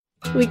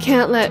we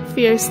can't let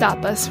fear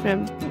stop us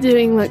from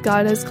doing what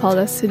God has called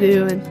us to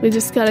do, and we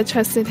just gotta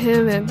trust in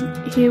Him, and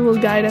He will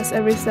guide us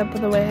every step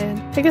of the way.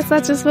 And I guess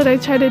that's just what I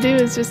try to do,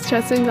 is just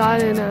trust in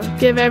God and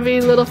give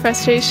every little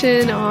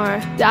frustration or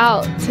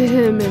doubt to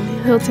Him,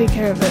 and He'll take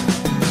care of it.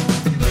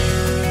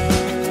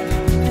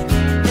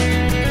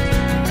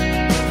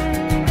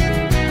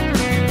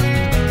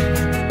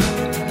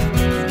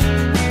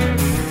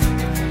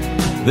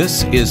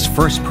 This is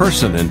First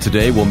Person, and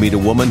today we'll meet a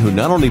woman who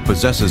not only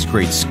possesses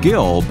great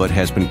skill, but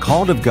has been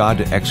called of God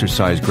to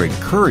exercise great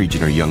courage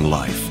in her young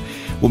life.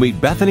 We'll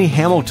meet Bethany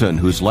Hamilton,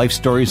 whose life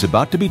story is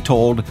about to be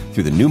told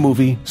through the new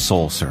movie,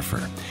 Soul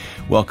Surfer.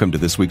 Welcome to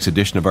this week's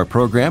edition of our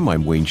program.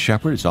 I'm Wayne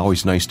Shepherd. It's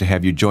always nice to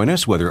have you join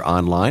us, whether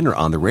online or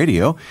on the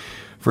radio.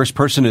 First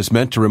Person is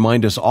meant to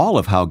remind us all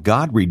of how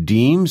God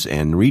redeems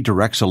and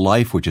redirects a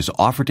life which is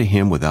offered to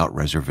Him without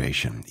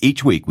reservation.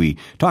 Each week, we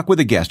talk with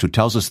a guest who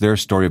tells us their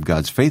story of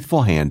God's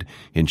faithful hand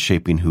in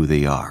shaping who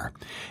they are.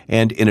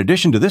 And in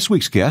addition to this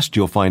week's guest,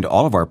 you'll find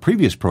all of our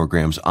previous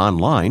programs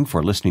online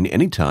for listening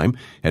anytime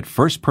at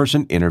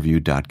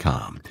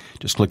firstpersoninterview.com.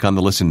 Just click on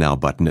the Listen Now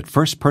button at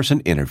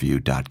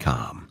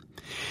firstpersoninterview.com.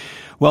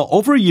 Well,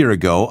 over a year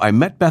ago, I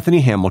met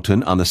Bethany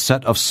Hamilton on the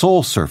set of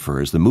Soul Surfer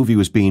as the movie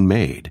was being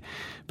made.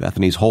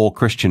 Bethany's whole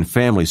Christian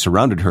family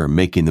surrounded her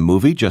making the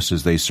movie, just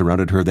as they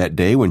surrounded her that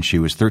day when she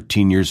was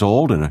 13 years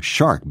old and a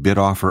shark bit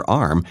off her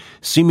arm,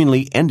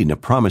 seemingly ending a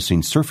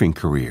promising surfing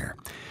career.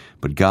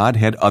 But God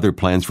had other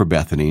plans for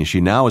Bethany, and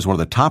she now is one of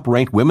the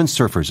top-ranked women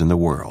surfers in the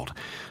world.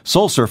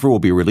 Soul Surfer will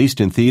be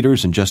released in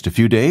theaters in just a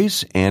few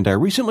days, and I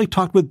recently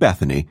talked with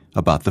Bethany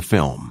about the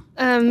film.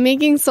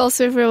 Making Soul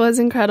Surfer was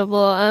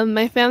incredible.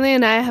 My family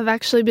and I have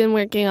actually been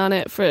working on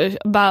it for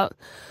about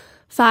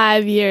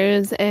 5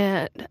 years,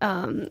 and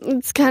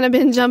it's kind of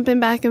been jumping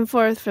back and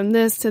forth from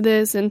this to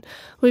this, and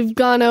we've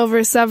gone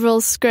over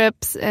several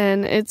scripts,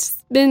 and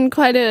it's been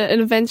quite an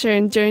adventure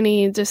and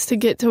journey just to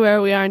get to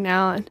where we are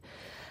now. And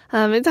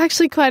it's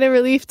actually quite a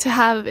relief to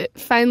have it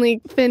finally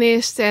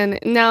finished, and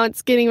now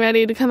it's getting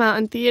ready to come out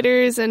in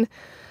theaters, and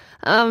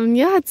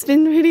it's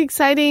been really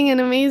exciting and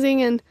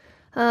amazing, and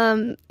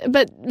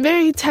but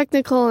very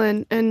technical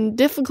and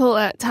difficult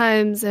at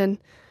times,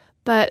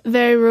 but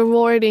very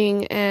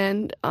rewarding,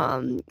 and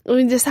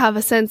we just have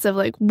a sense of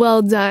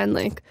well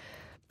done,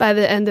 by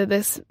the end of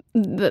this,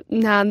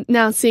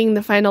 now seeing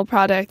the final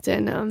product,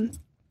 and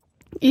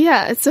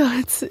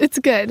so it's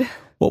good.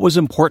 What was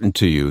important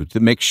to you to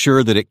make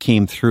sure that it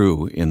came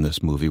through in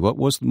this movie? What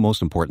was the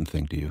most important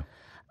thing to you?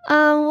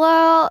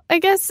 Well, I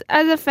guess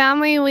as a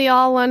family, we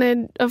all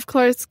wanted, of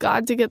course,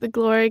 God to get the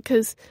glory,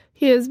 because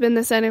He has been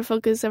the center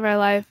focus of our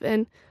life,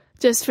 and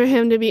just for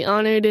Him to be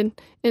honored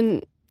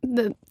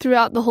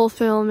throughout the whole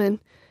film, and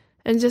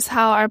just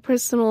how our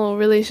personal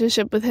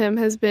relationship with Him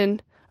has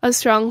been a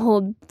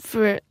stronghold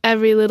for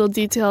every little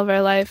detail of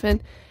our life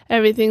and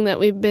everything that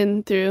we've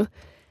been through.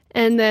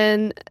 And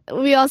then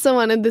we also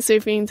wanted the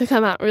surfing to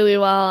come out really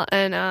well,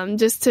 and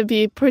just to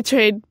be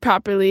portrayed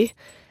properly.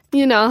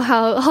 You know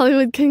how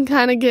Hollywood can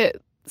kind of get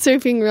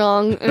surfing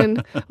wrong,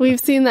 and we've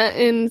seen that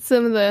in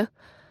some of the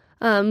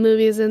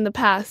movies in the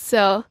past.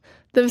 So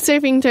the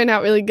surfing turned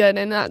out really good,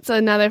 and that's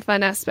another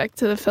fun aspect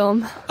to the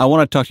film. I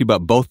want to talk to you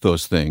about both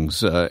those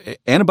things,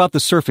 and about the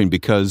surfing,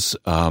 because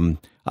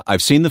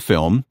I've seen the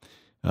film.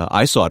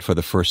 I saw it for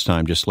the first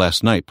time just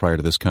last night prior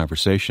to this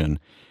conversation,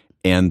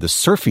 and the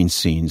surfing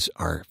scenes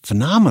are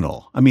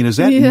phenomenal. I mean, is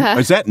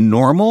that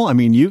normal? I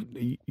mean,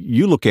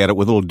 you look at it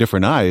with a little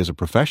different eye as a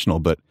professional,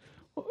 but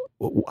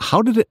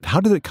how did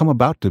it come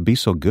about to be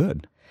so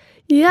good?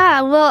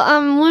 Yeah,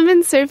 well,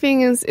 women's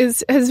surfing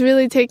has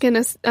really taken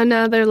us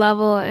another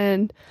level,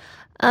 and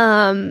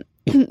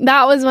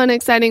that was one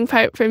exciting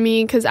part for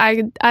me, because I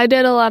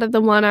did a lot of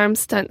the one-arm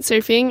stunt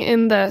surfing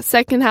in the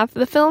second half of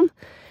the film.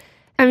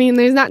 I mean,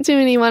 there's not too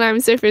many one-arm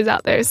surfers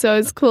out there, so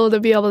it's cool to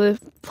be able to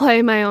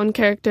play my own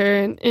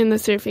character in the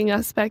surfing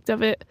aspect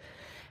of it.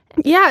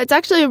 Yeah, it's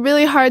actually a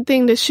really hard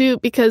thing to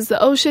shoot, because the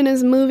ocean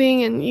is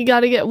moving, and you got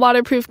to get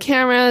waterproof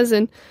cameras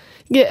and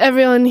get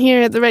everyone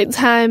here at the right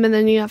time, and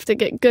then you have to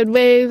get good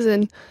waves,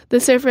 and the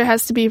surfer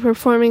has to be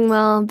performing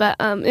well. But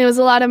it was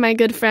a lot of my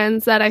good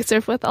friends that I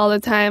surf with all the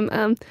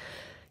time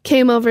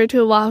came over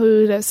to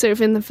Oahu to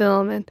surf in the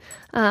film, and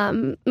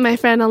my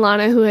friend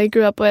Alana, who I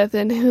grew up with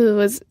and who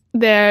was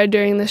there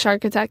during the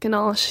shark attack and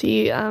all,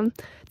 she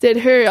did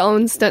her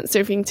own stunt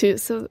surfing too,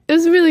 so it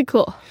was really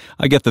cool.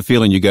 I get the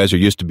feeling you guys are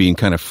used to being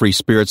kind of free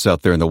spirits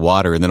out there in the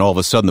water, and then all of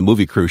a sudden the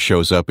movie crew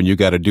shows up and you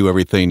got to do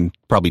everything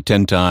probably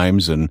 10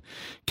 times and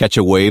catch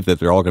a wave that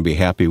they're all going to be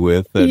happy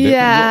with.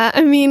 Yeah,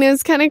 I mean, it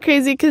was kind of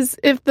crazy, because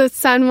if the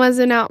sun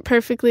wasn't out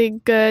perfectly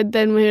good,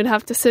 then we would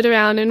have to sit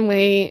around and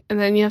wait, and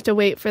then you have to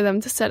wait for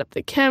them to set up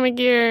the camera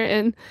gear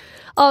and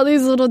all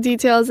these little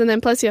details, and then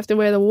plus you have to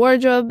wear the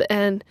wardrobe,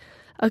 and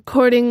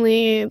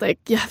accordingly,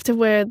 you have to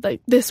wear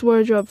this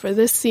wardrobe for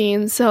this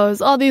scene. So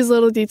it's all these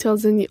little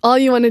details, and all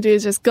you want to do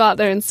is just go out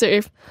there and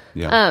surf.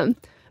 Yeah.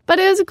 But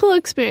it was a cool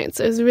experience.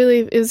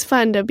 It was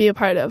fun to be a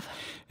part of.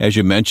 As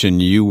you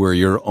mentioned, you were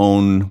your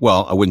own,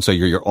 well, I wouldn't say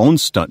you're your own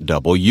stunt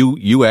double.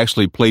 You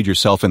actually played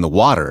yourself in the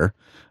water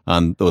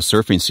on those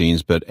surfing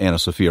scenes, but Anna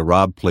Sophia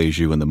Robb plays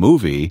you in the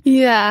movie.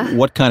 Yeah.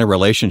 What kind of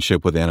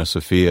relationship with Anna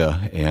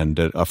Sophia and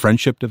a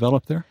friendship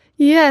developed there?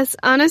 Yes,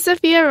 Anna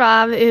Sophia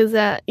Robb is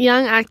a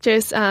young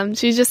actress.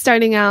 She's just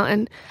starting out,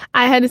 and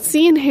I had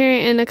seen her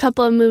in a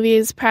couple of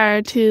movies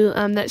prior to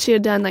that she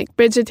had done, like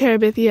Bridge of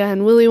Terabithia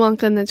and Willy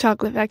Wonka and the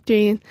Chocolate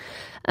Factory.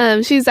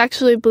 And she's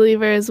actually a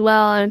believer as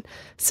well, and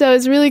so it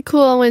was really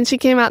cool when she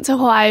came out to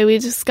Hawaii. We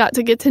just got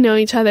to get to know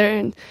each other,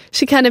 and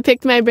she kind of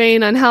picked my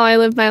brain on how I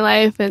lived my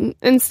life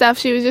and stuff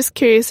she was just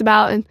curious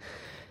about, and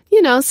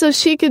so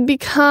she could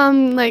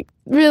become, like,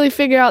 really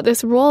figure out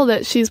this role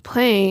that she's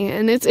playing.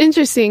 And it's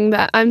interesting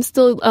that I'm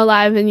still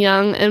alive and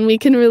young, and we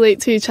can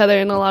relate to each other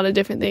in a lot of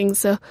different things.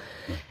 So,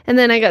 and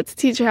then I got to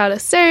teach her how to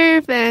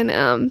surf, and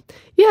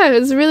it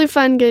was really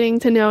fun getting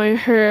to know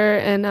her,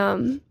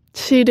 and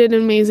she did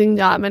an amazing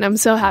job, and I'm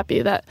so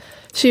happy that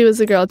she was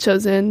the girl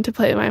chosen to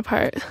play my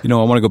part. I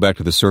want to go back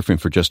to the surfing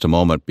for just a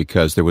moment,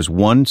 because there was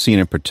one scene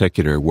in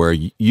particular where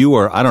you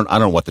were, I don't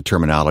know what the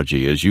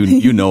terminology is.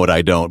 You know it,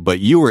 I don't, but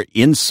you were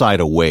inside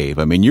a wave.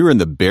 I mean, you were in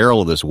the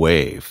barrel of this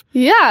wave.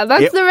 Yeah,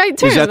 that's the right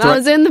term. I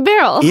was in the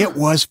barrel. It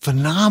was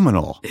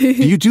phenomenal. Do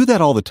you do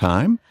that all the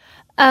time?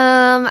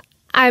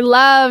 I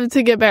love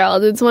to get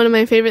barreled. It's one of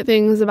my favorite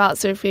things about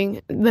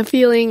surfing. The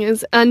feeling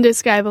is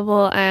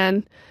undescribable,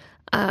 and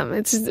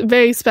it's just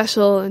very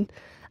special, and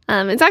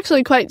it's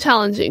actually quite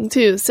challenging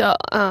too. So,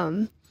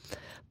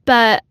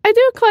 but I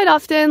do it quite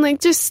often,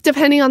 like, just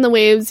depending on the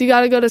waves. You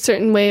got to go to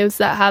certain waves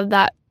that have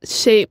that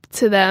shape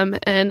to them,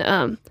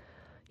 and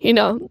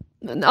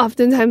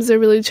oftentimes they're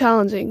really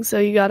challenging. So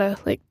you got to,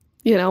 like,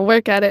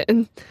 work at it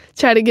and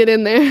try to get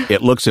in there.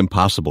 It looks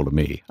impossible to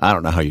me. I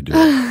don't know how you do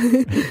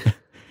it.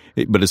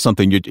 But it's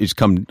something it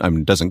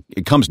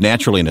comes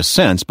naturally in a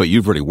sense, but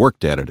you've already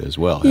worked at it as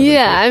well.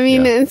 Yeah,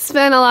 It's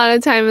spent a lot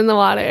of time in the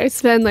water. I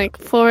spend like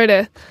 4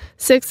 to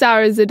 6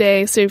 hours a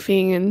day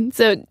surfing, and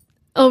so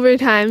over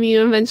time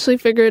you eventually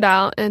figure it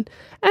out, and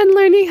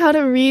learning how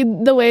to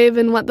read the wave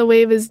and what the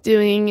wave is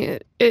doing.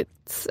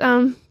 It's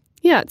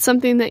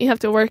something that you have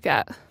to work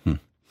at.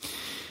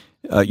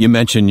 You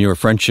mentioned your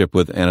friendship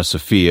with Anna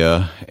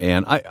Sophia,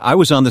 and I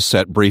was on the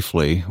set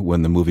briefly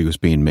when the movie was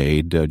being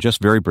made, just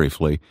very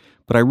briefly.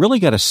 But I really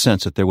got a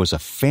sense that there was a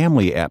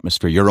family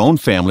atmosphere. Your own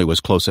family was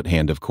close at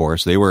hand, of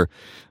course. They were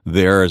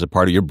there as a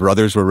part of your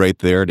brothers were right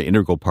there, an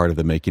integral part of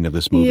the making of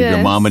this movie. Yes.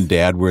 Your mom and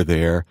dad were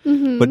there.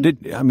 Mm-hmm.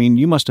 But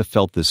you must have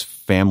felt this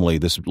family,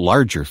 this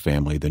larger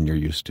family than you're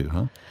used to,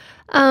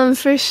 huh?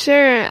 For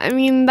sure.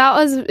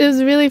 It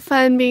was really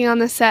fun being on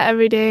the set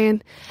every day,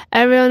 and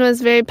everyone was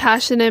very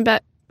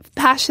passionate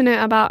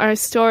about our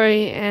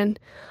story, and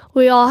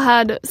we all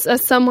had a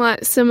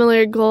somewhat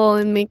similar goal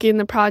in making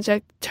the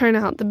project turn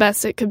out the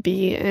best it could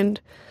be,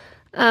 and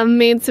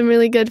made some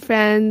really good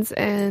friends,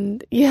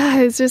 and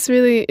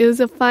it was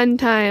a fun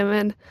time,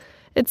 and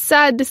it's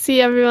sad to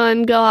see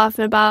everyone go off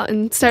and about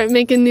and start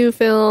making new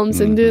films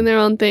and doing their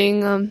own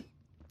thing,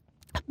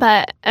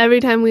 but every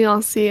time we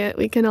all see it,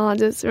 we can all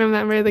just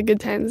remember the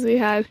good times we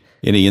had.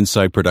 Any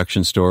inside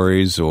production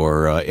stories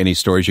or any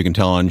stories you can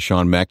tell on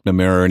Sean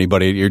McNamara or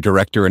anybody, your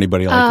director,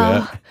 anybody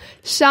like that?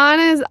 Sean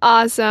is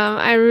awesome.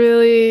 I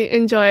really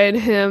enjoyed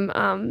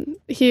him.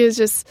 He was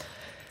just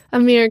a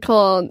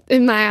miracle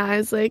in my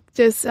eyes. Like,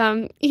 just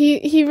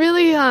he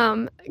really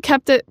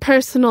kept it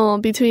personal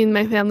between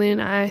my family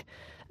and I.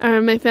 Or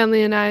my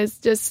family and I is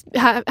just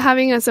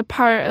having us a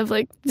part of,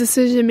 like,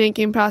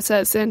 decision-making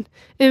process and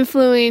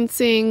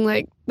influencing,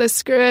 like, the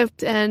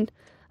script and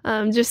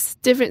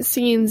just different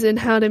scenes and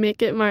how to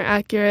make it more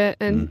accurate.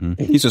 And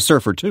He's a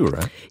surfer too,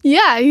 right?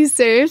 Yeah, he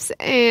surfs.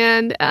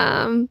 And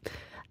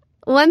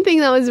one thing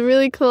that was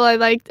really cool I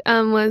liked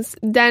was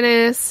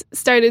Dennis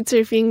started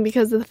surfing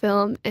because of the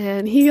film,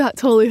 and he got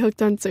totally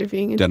hooked on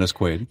surfing. Dennis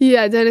Quaid?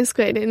 Yeah, Dennis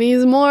Quaid. And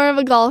he's more of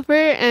a golfer,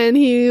 and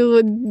he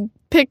would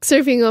pick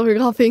surfing over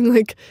golfing,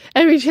 like,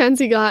 every chance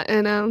he got.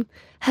 And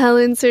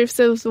Helen surfs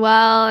as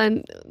well,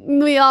 and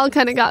we all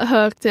kind of got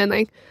hooked. And,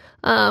 like,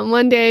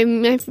 one day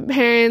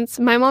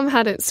my mom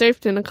hadn't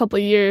surfed in a couple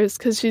of years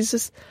because she's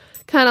just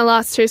kind of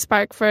lost her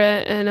spark for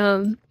it,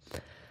 and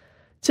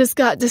just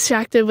got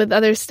distracted with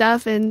other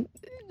stuff, and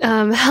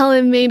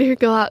Helen made her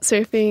go out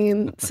surfing,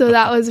 and so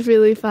that was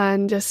really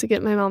fun just to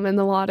get my mom in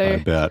the water.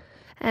 I bet.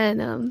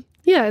 And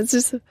it's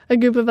just a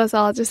group of us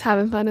all just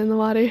having fun in the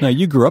water. Now,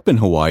 you grew up in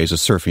Hawaii as a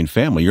surfing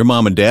family. Your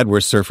mom and dad were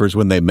surfers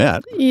when they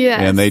met. Yes.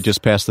 And they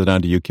just passed it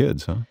on to you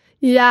kids, huh?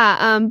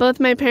 Yeah, both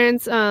my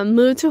parents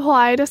moved to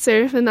Hawaii to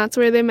surf, and that's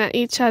where they met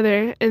each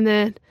other. And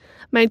then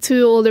my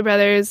 2 older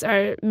brothers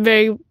are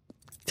very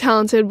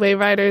talented wave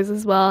riders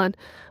as well, and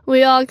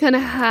we all kind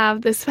of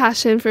have this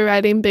passion for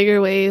riding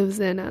bigger waves,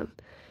 and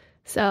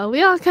so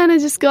we all kind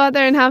of just go out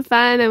there and have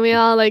fun, and we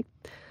all, like,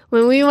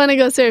 when we want to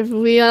go surf,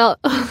 we all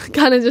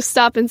kind of just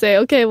stop and say,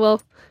 okay,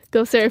 well,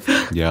 go surf.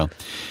 Yeah.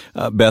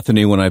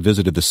 Bethany, when I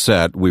visited the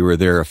set, we were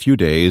there a few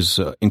days,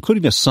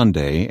 including a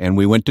Sunday, and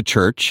we went to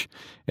church,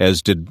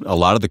 as did a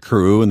lot of the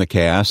crew and the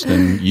cast,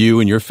 and you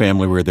and your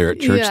family were there at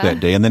church that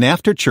day. And then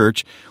after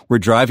church, we're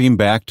driving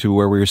back to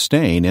where we were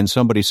staying, and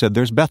somebody said,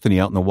 there's Bethany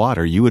out in the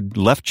water. You had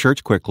left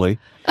church quickly.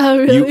 Oh,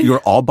 really? You're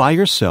all by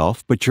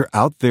yourself, but you're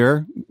out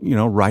there,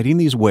 riding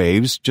these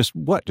waves. Just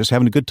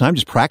having a good time,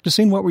 just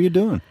practicing? What were you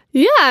doing?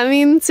 Yeah, I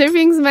mean,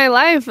 surfing's my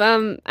life.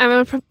 I'm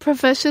a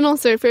professional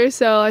surfer,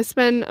 so I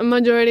spend a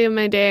majority of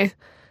my day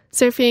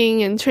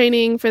surfing and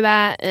training for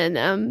that,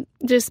 and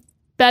just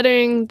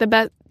bettering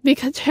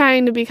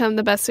trying to become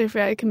the best surfer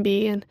I can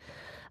be. And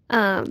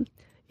I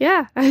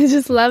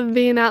just love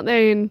being out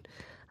there, and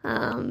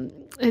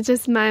it's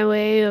just my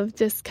way of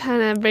just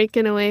kind of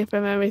breaking away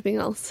from everything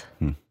else.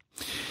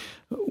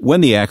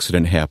 When the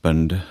accident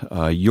happened,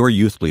 your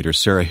youth leader,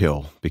 Sarah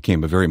Hill,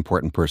 became a very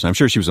important person. I'm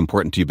sure she was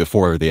important to you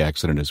before the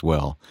accident as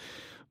well.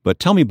 But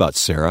tell me about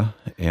Sarah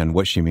and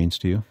what she means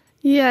to you.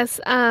 Yes,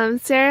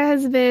 Sarah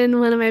has been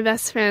one of my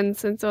best friends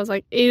since I was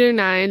like 8 or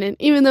 9. And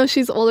even though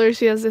she's older,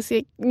 she has this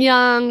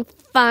young,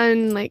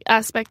 fun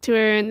aspect to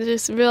her, and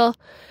just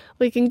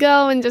we can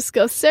go and just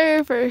go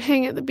surf or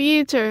hang at the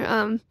beach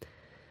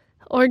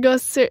or go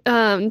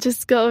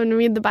just go and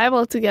read the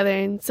Bible together.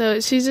 And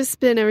so she's just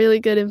been a really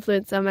good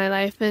influence on my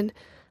life. And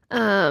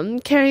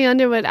Carrie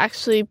Underwood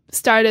actually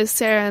starred as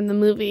Sarah in the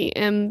movie,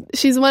 and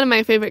she's one of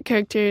my favorite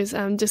characters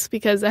just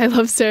because I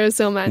love Sarah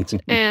so much.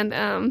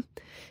 And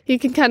you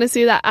can kind of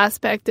see that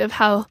aspect of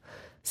how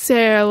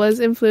Sarah was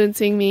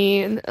influencing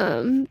me.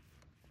 And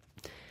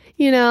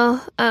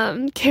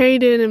Carrie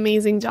did an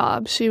amazing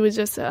job. She was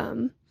just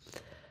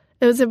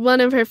it was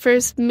one of her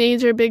first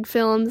major big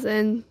films,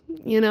 and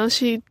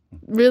she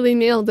really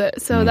nailed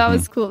it. So that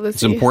was cool to see.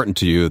 It's important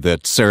to you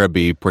that Sarah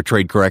be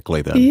portrayed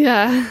correctly then.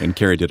 Yeah. And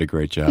Carrie did a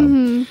great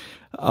job.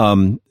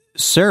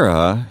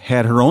 Sarah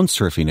had her own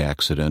surfing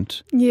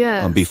accident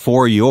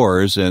before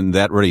yours, and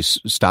that really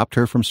stopped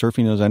her from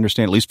surfing, as I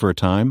understand, at least for a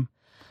time?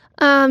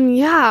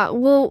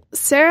 Well,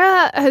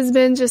 Sarah has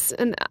been just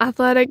an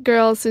athletic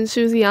girl since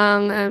she was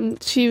young.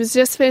 She was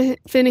just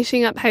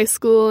finishing up high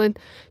school, and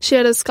she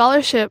had a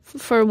scholarship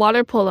for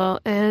water polo,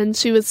 and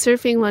she was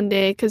surfing one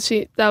day because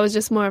that was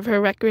just more of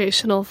her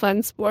recreational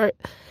fun sport.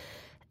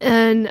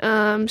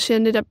 And she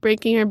ended up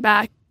breaking her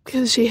back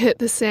because she hit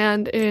the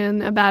sand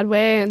in a bad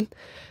way, and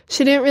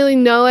she didn't really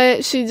know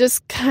it. She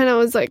just kind of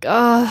was like,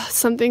 oh,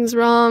 something's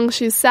wrong.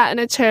 She sat in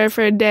a chair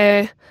for a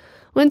day.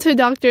 Went to a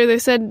doctor. They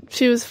said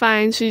she was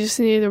fine. She just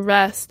needed a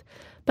rest.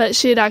 But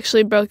she had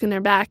actually broken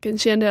her back,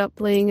 and she ended up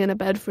laying in a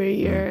bed for a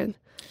year. And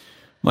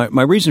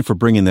My reason for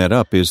bringing that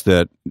up is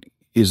that,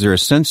 is there a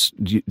sense,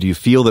 do you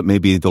feel that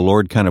maybe the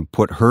Lord kind of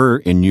put her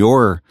in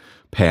your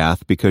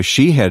path because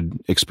she had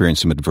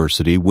experienced some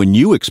adversity when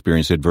you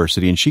experienced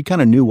adversity, and she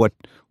kind of knew what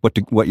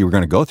you were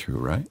going to go through,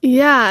 right?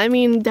 Yeah, I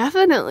mean,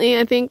 definitely.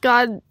 I think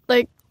God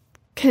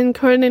can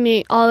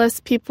coordinate all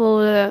us people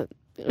to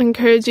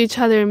encourage each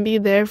other and be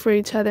there for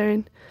each other.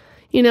 And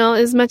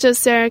as much as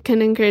Sarah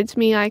can encourage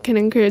me, I can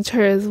encourage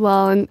her as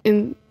well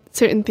in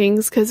certain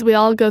things, because we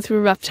all go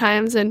through rough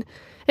times, and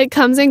it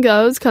comes and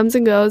goes,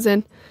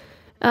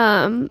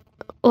 and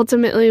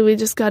ultimately we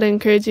just got to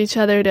encourage each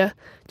other to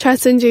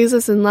trust in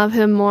Jesus and love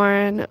him more,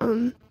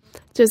 and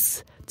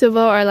just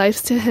devote our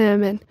lives to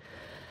him. And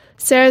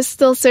Sarah's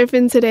still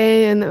surfing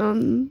today,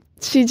 and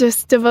she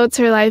just devotes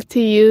her life to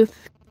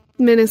youth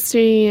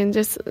ministry, and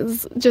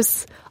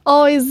just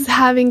always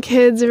having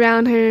kids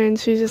around her, and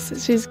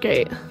she's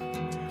great.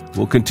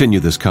 We'll continue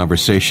this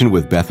conversation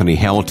with Bethany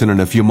Hamilton in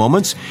a few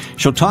moments.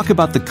 She'll talk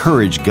about the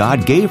courage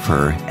God gave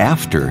her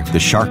after the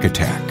shark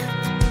attack.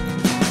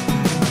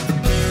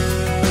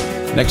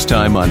 Next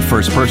time on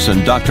First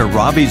Person, Dr.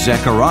 Ravi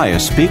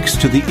Zacharias speaks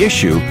to the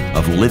issue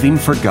of living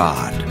for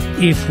God.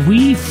 If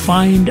we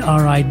find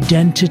our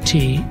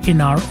identity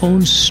in our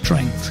own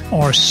strength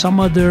or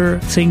some other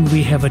thing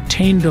we have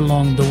attained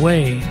along the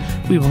way,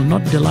 we will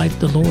not delight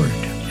the Lord.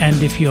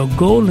 And if your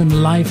goal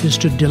in life is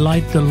to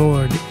delight the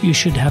Lord, you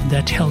should have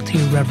that healthy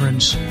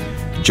reverence.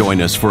 Join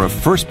us for a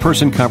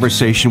first-person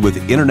conversation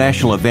with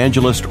international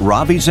evangelist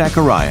Ravi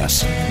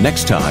Zacharias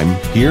next time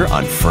here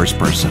on First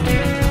Person.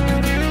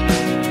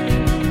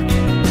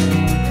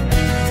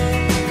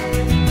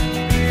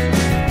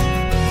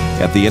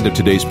 At the end of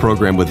today's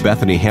program with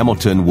Bethany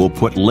Hamilton, we'll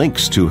put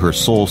links to her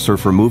Soul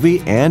Surfer movie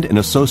and an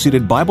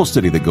associated Bible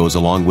study that goes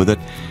along with it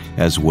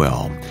as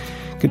well.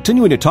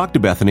 Continuing to talk to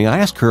Bethany, I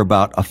asked her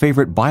about a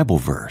favorite Bible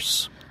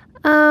verse.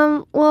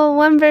 Well,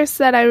 one verse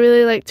that I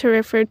really like to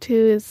refer to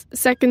is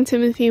 2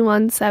 Timothy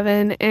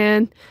 1:7,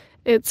 and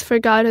it's, "For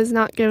God has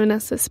not given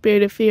us a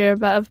spirit of fear,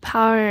 but of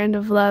power and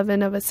of love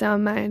and of a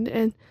sound mind."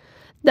 And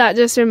that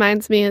just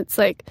reminds me, it's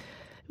like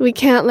we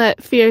can't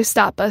let fear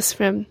stop us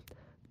from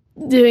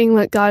doing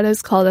what God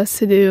has called us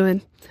to do,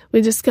 and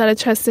we just got to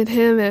trust in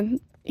him,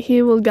 and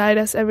he will guide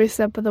us every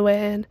step of the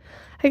way. And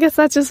I guess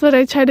that's just what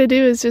I try to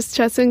do, is just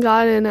trust in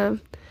God and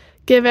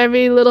give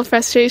every little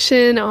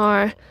frustration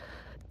or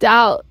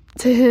doubt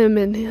to him,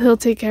 and he'll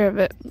take care of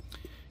it.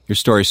 Your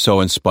story is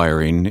so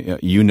inspiring.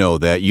 You know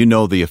that. You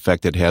know the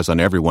effect it has on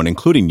everyone,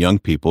 including young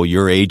people,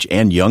 your age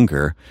and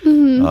younger.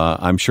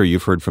 I'm sure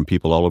you've heard from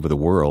people all over the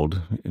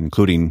world,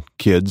 including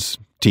kids,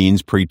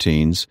 teens,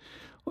 preteens.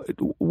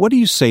 What do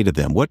you say to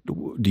them? What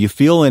do you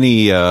feel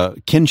any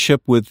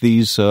kinship with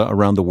these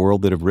around the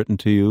world that have written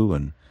to you?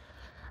 And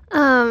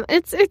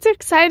it's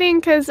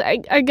exciting because I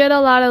get a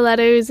lot of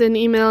letters and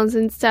emails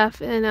and stuff,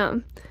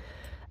 and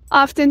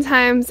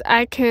oftentimes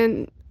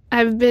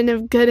I've been a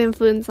good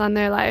influence on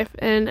their life,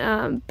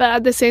 and but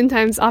at the same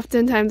time,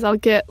 oftentimes I'll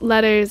get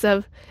letters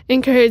of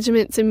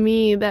encouragement to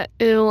me that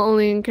it will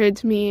only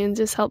encourage me and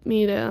just help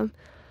me to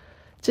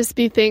just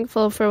be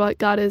thankful for what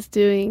God is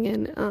doing,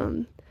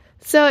 and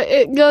so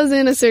it goes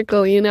in a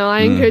circle, you know. I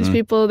encourage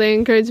people, they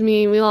encourage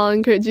me, we all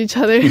encourage each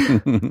other.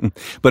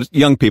 But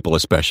young people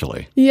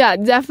especially. Yeah,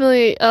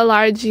 definitely a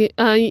large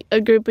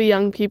a group of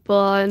young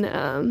people,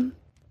 and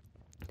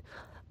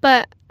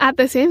but at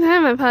the same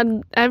time, I've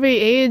had every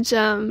age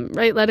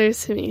write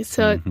letters to me,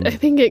 so I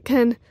think it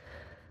can,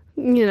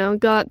 you know,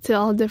 go out to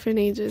all different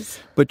ages.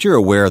 But you're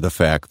aware of the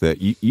fact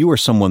that you are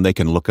someone they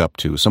can look up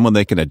to, someone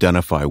they can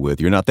identify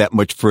with. You're not that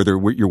much further.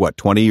 You're what,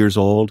 20 years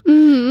old?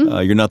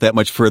 You're not that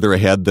much further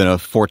ahead than a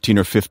 14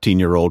 or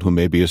 15-year-old who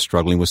maybe is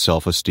struggling with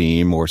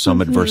self-esteem or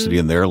some adversity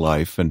in their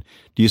life. And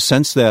do you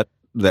sense that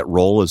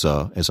role as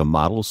a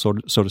model, so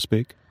to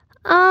speak?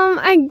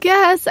 I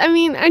guess. I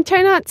mean, I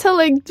try not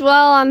to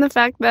dwell on the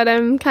fact that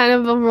I'm kind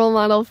of a role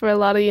model for a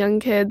lot of young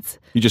kids.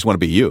 You just want to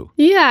be you.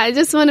 Yeah, I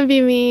just want to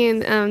be me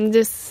and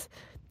just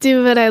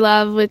do what I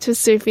love, which is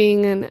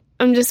surfing, and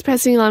I'm just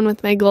pressing on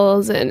with my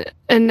goals and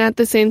at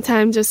the same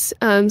time just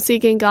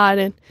seeking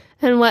God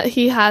and what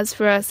He has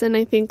for us. And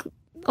I think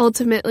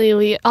ultimately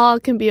we all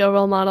can be a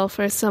role model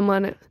for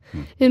someone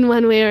in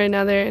one way or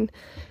another.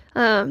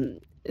 And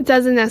it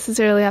doesn't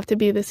necessarily have to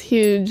be this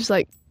huge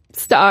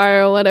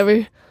star or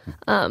whatever.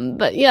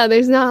 But yeah,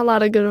 there's not a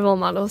lot of good role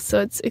models,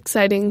 so it's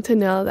exciting to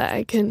know that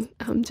I can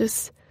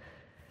just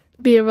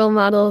be a role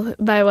model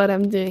by what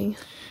I'm doing.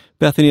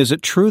 Bethany, is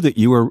it true that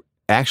you were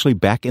actually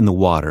back in the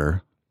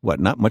water,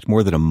 not much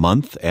more than a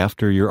month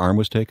after your arm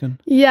was taken?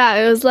 Yeah,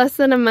 it was less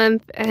than a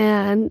month,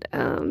 and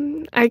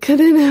I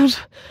couldn't have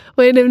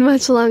waited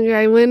much longer.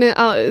 I went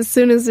out as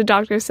soon as the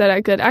doctor said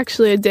I could,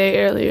 actually a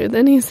day earlier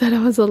than he said I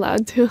was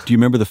allowed to. Do you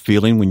remember the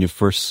feeling when you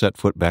first set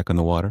foot back in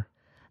the water?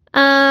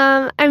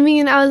 I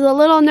mean, I was a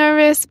little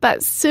nervous,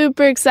 but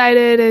super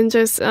excited and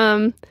just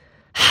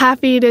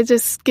happy to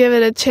just give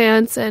it a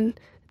chance, and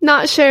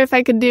not sure if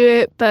I could do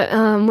it, but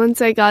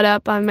once I got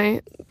up on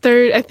my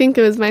third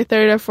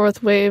or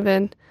fourth wave,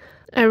 and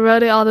I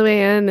rode it all the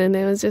way in, and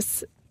it was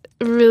just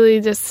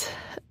really just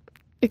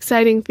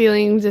exciting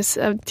feeling, just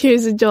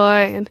tears of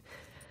joy,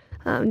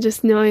 and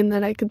just knowing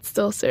that I could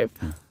still surf.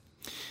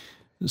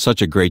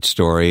 Such a great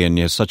story, and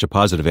you have such a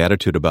positive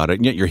attitude about it,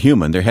 and yet you're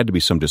human. There had to be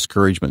some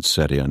discouragement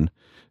set in.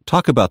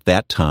 Talk about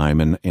that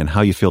time and how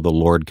you feel the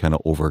Lord kind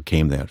of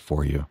overcame that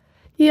for you.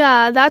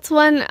 Yeah, that's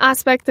one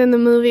aspect in the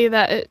movie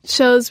that it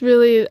shows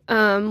really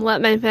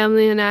what my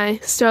family and I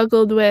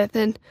struggled with,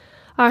 and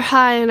our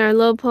high and our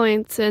low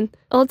points, and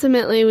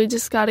ultimately we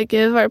just got to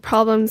give our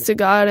problems to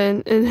God,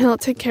 and He'll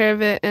take care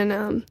of it.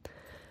 And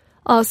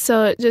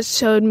also it just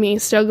showed me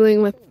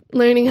struggling with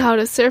learning how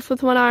to surf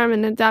with one arm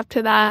and adapt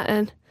to that,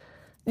 and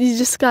you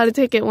just got to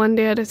take it one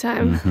day at a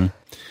time.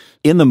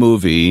 In the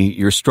movie,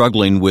 you're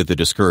struggling with the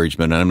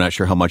discouragement, and I'm not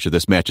sure how much of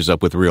this matches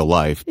up with real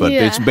life, but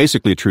It's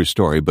basically a true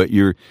story. But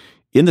you're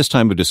in this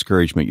time of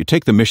discouragement, you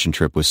take the mission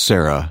trip with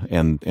Sarah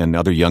and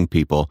other young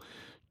people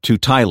to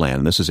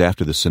Thailand. This is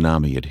after the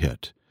tsunami had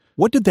hit.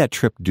 What did that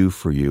trip do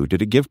for you?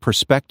 Did it give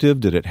perspective?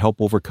 Did it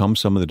help overcome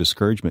some of the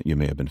discouragement you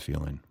may have been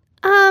feeling?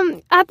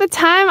 At the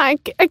time,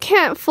 I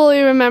can't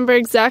fully remember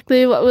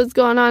exactly what was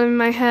going on in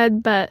my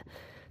head, but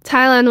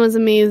Thailand was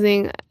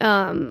amazing.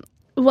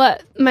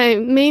 What my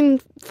main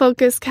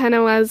focus kind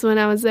of was when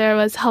I was there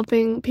was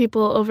helping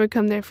people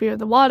overcome their fear of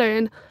the water.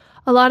 And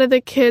a lot of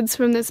the kids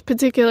from this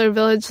particular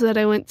village that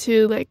I went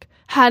to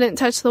hadn't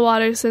touched the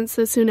water since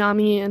the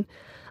tsunami.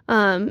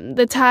 And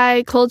the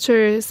Thai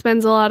culture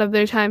spends a lot of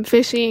their time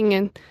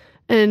fishing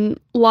and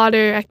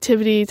water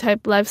activity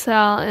type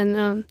lifestyle.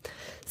 And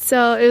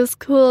so it was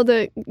cool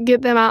to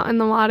get them out in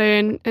the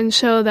water and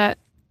show that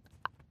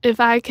if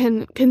I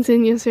can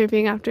continue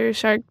surfing after a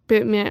shark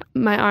bit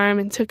my arm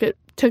and took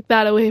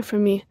that away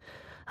from me,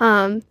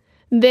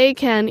 they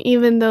can,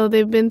 even though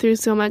they've been through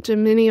so much,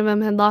 and many of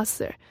them had lost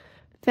their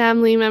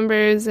family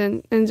members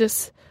and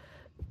just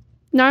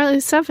gnarly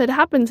stuff had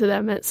happened to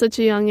them at such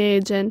a young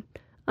age. And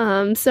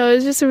so it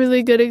was just a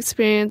really good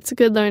experience, a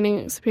good learning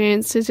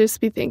experience to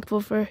just be thankful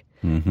for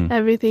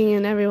everything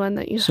and everyone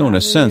that you have. So in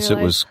a sense, it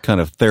was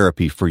kind of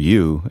therapy for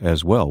you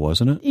as well,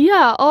 wasn't it?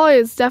 Yeah,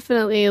 always,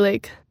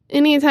 definitely.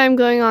 Anytime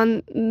going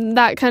on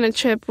that kind of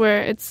trip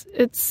where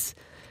it's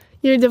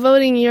you're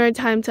devoting your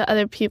time to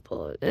other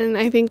people. And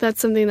I think that's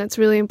something that's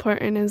really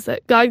important, is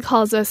that God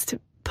calls us to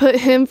put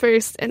Him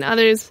first and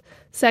others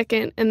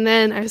second and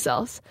then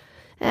ourselves.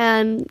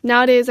 And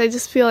nowadays I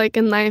just feel like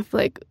in life,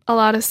 a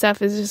lot of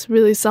stuff is just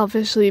really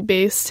selfishly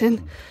based,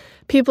 and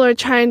people are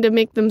trying to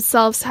make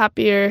themselves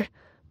happier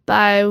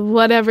by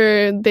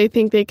whatever they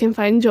think they can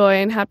find joy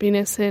and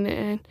happiness in,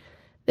 and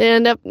they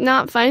end up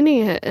not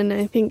finding it. And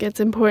I think it's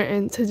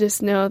important to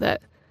just know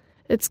that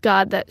it's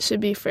God that should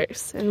be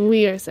first, and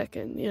we are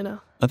second,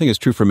 I think it's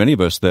true for many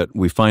of us that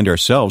we find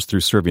ourselves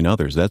through serving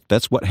others.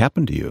 That's what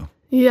happened to you.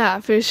 Yeah,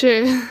 for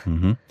sure.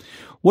 Mm-hmm.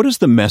 What is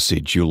the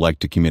message you like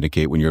to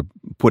communicate when you're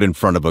put in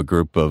front of a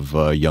group of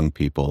young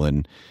people,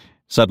 and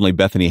suddenly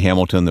Bethany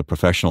Hamilton, the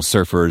professional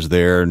surfer, is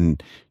there,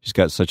 and she's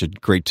got such a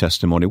great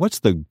testimony? What's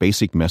the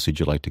basic message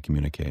you like to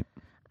communicate?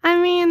 I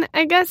mean,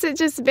 I guess it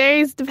just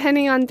varies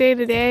depending on day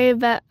to day,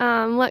 but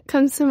what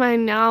comes to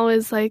mind now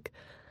is like,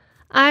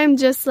 I'm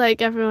just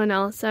like everyone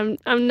else. I'm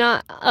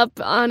not up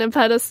on a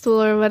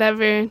pedestal or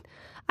whatever.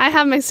 I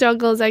have my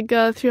struggles. I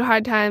go through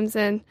hard times,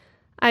 and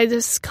I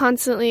just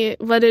constantly,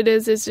 what it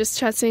is just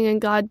trusting in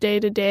God day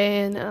to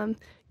day and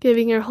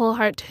giving your whole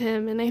heart to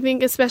Him. And I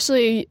think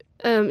especially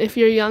if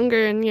you're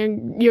younger and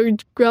you're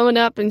growing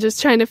up and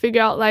just trying to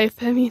figure out life,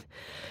 I mean,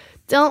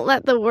 don't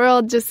let the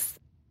world just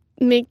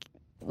make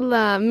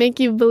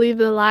you believe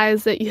the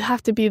lies that you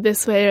have to be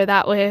this way or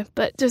that way,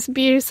 but just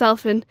be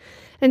yourself and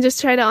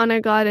just try to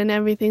honor God in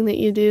everything that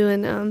you do.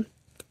 And,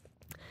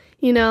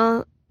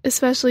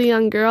 especially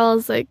young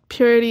girls, like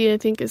purity, I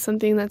think, is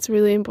something that's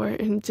really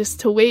important, just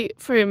to wait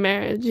for a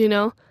marriage,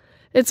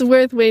 It's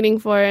worth waiting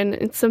for, and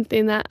it's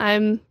something that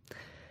I'm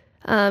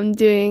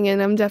doing,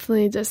 and I'm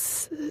definitely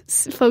just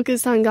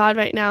focused on God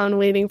right now and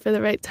waiting for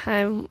the right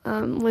time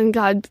when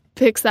God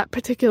picks that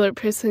particular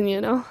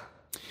person,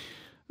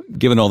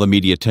 Given all the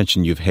media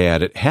attention you've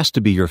had, it has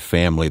to be your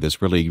family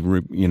that's really,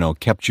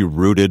 kept you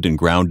rooted and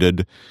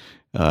grounded,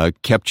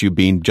 kept you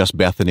being just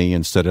Bethany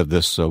instead of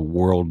this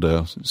world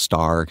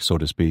star, so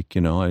to speak.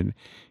 You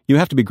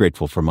have to be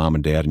grateful for Mom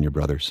and Dad and your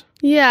brothers.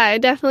 Yeah, I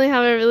definitely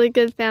have a really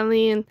good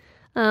family,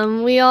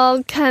 and we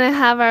all kind of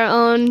have our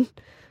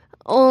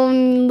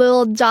own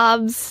little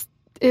jobs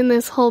in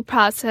this whole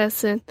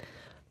process. And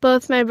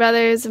both my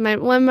brothers,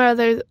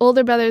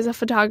 older brother is a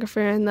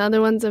photographer, and the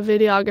other one's a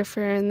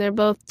videographer, and they're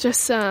both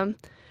just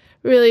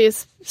really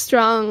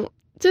strong.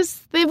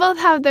 They both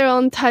have their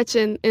own touch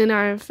in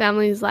our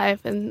family's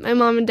life, and my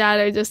mom and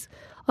dad are just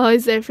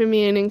always there for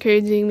me and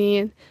encouraging me.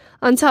 And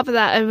on top of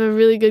that, I have a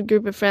really good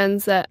group of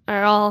friends that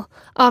are all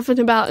off and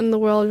about in the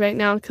world right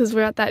now, because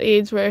we're at that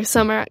age where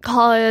some are at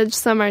college,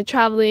 some are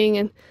traveling,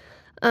 and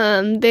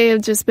they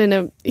have just been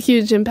a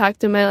huge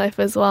impact in my life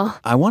as well.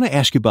 I want to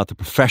ask you about the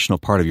professional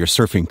part of your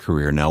surfing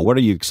career now. What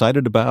are you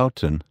excited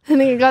about? And I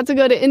think I got to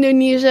go to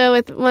Indonesia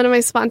with one of my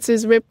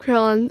sponsors, Rip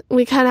Curl, and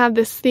we kind of have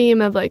this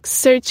theme of like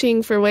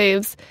searching for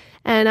waves.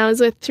 And I was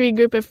with 3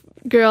 group of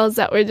girls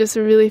that were just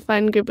a really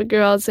fun group of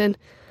girls, and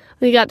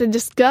we got to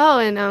just go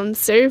and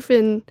surf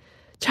and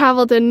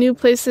travel to new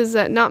places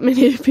that not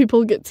many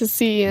people get to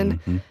see, and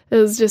it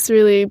was just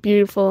really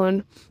beautiful.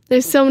 And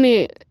there's so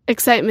many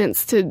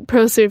excitements to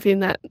pro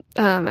surfing that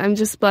I'm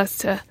just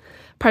blessed to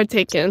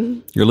partake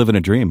in. You're living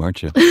a dream,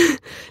 aren't you?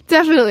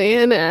 Definitely,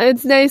 and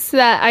it's nice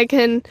that I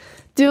can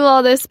do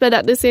all this, but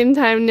at the same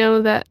time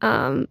know that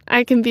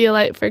I can be a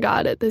light for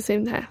God at the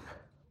same time.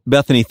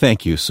 Bethany,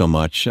 thank you so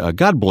much.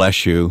 God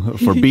bless you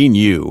for being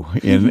you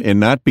and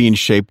not being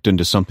shaped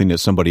into something that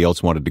somebody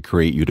else wanted to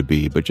create you to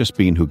be, but just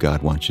being who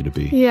God wants you to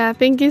be. Yeah,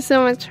 thank you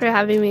so much for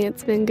having me.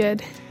 It's been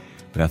good.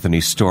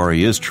 Bethany's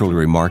story is truly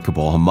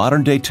remarkable, a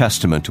modern-day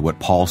testament to what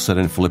Paul said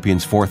in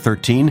Philippians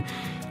 4:13,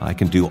 I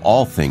can do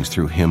all things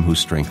through Him who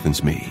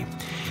strengthens me.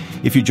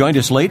 If you joined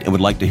us late and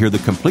would like to hear the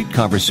complete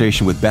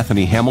conversation with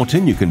Bethany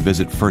Hamilton, you can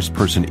visit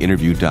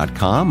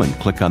firstpersoninterview.com and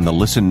click on the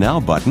Listen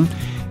Now button.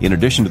 In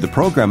addition to the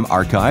program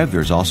archive,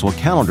 there's also a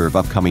calendar of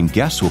upcoming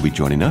guests who will be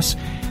joining us,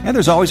 and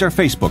there's always our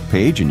Facebook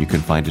page, and you can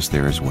find us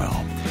there as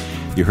well.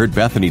 You heard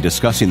Bethany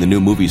discussing the new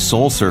movie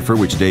Soul Surfer,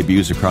 which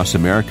debuts across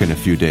America in a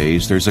few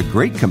days. There's a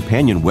great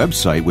companion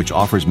website which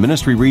offers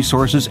ministry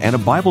resources and a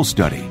Bible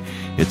study.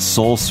 It's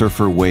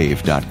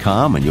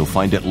soulsurferwave.com, and you'll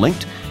find it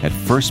linked at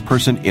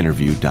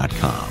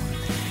firstpersoninterview.com.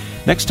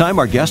 Next time,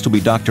 our guest will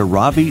be Dr.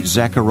 Ravi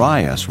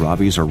Zacharias.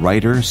 Ravi's a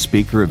writer,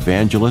 speaker,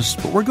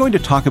 evangelist, but we're going to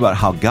talk about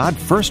how God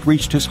first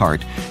reached his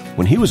heart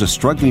when he was a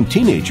struggling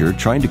teenager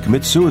trying to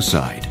commit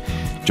suicide.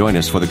 Join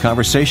us for the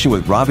conversation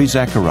with Ravi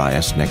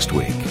Zacharias next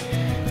week.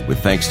 With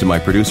thanks to my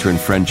producer and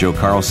friend Joe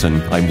Carlson,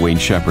 I'm Wayne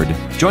Shepherd.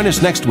 Join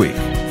us next week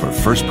for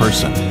First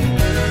Person.